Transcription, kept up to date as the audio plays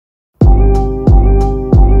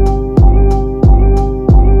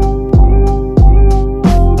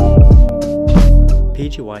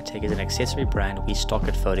PGYTech is an accessory brand we stock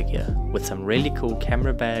at Photogear, with some really cool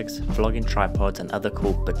camera bags, vlogging tripods and other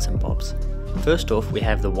cool bits and bobs. First off, we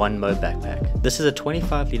have the OneMo Backpack. This is a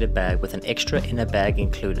 25-litre bag with an extra inner bag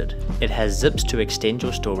included. It has zips to extend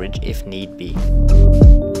your storage if need be.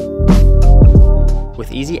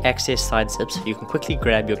 With easy access side zips, you can quickly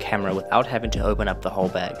grab your camera without having to open up the whole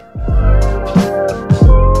bag.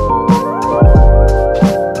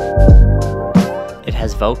 It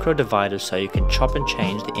has Velcro dividers so you can chop and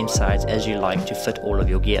change the insides as you like to fit all of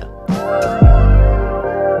your gear.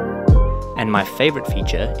 And my favorite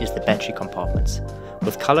feature is the battery compartments.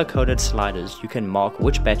 With color-coded sliders, you can mark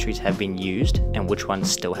which batteries have been used and which ones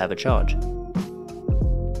still have a charge.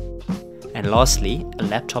 And lastly, a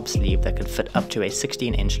laptop sleeve that can fit up to a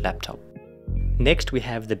 16-inch laptop. Next we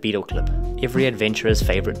have the Beetle Clip, every adventurer's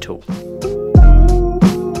favorite tool.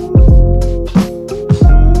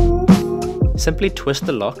 Simply twist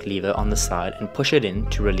the lock lever on the side and push it in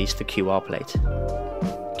to release the QR plate.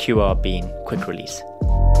 QR being quick release.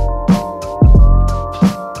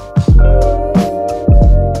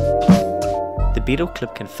 The Beetle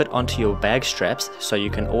Clip can fit onto your bag straps so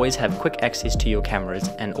you can always have quick access to your cameras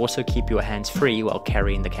and also keep your hands free while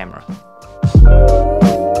carrying the camera.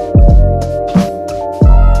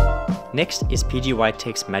 Next is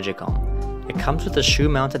PGYTech's Magic Arm. It comes with a shoe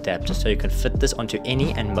mount adapter so you can fit this onto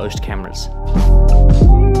any and most cameras.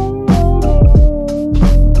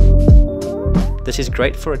 This is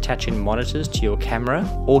great for attaching monitors to your camera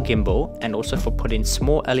or gimbal, and also for putting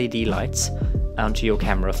small LED lights onto your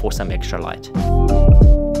camera for some extra light.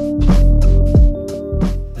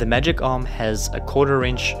 The Magic Arm has a 1/4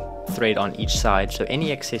 inch thread on each side, so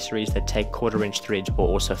any accessories that take 1/4 inch threads will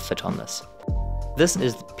also fit on this. This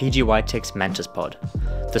is PGYTech's MantisPod,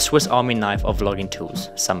 the Swiss Army knife of vlogging tools,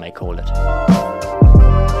 some may call it.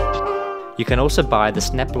 You can also buy the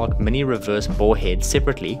Snaplock mini reverse bore head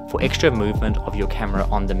separately for extra movement of your camera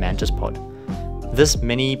on the MantisPod. This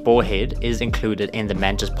mini bore head is included in the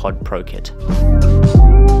MantisPod Pro kit.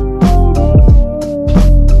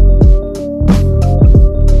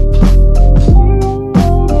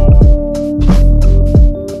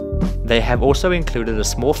 They have also included a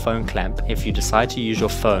small phone clamp if you decide to use your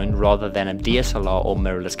phone rather than a DSLR or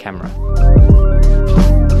mirrorless camera.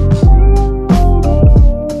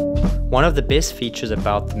 One of the best features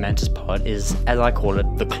about the MantisPod is, as I call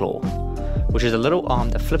it, the claw, which is a little arm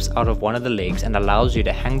that flips out of one of the legs and allows you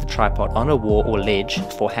to hang the tripod on a wall or ledge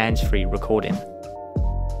for hands-free recording.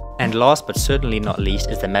 And last but certainly not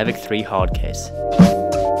least is the Mavic 3 hard case.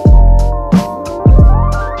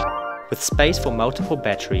 With space for multiple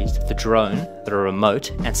batteries, the drone, the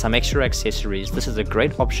remote, and some extra accessories, this is a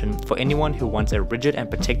great option for anyone who wants a rigid and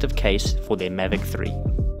protective case for their Mavic 3.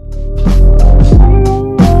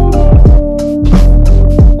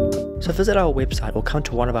 So visit our website or come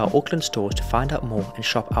to one of our Auckland stores to find out more and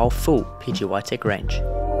shop our full PGYTech range.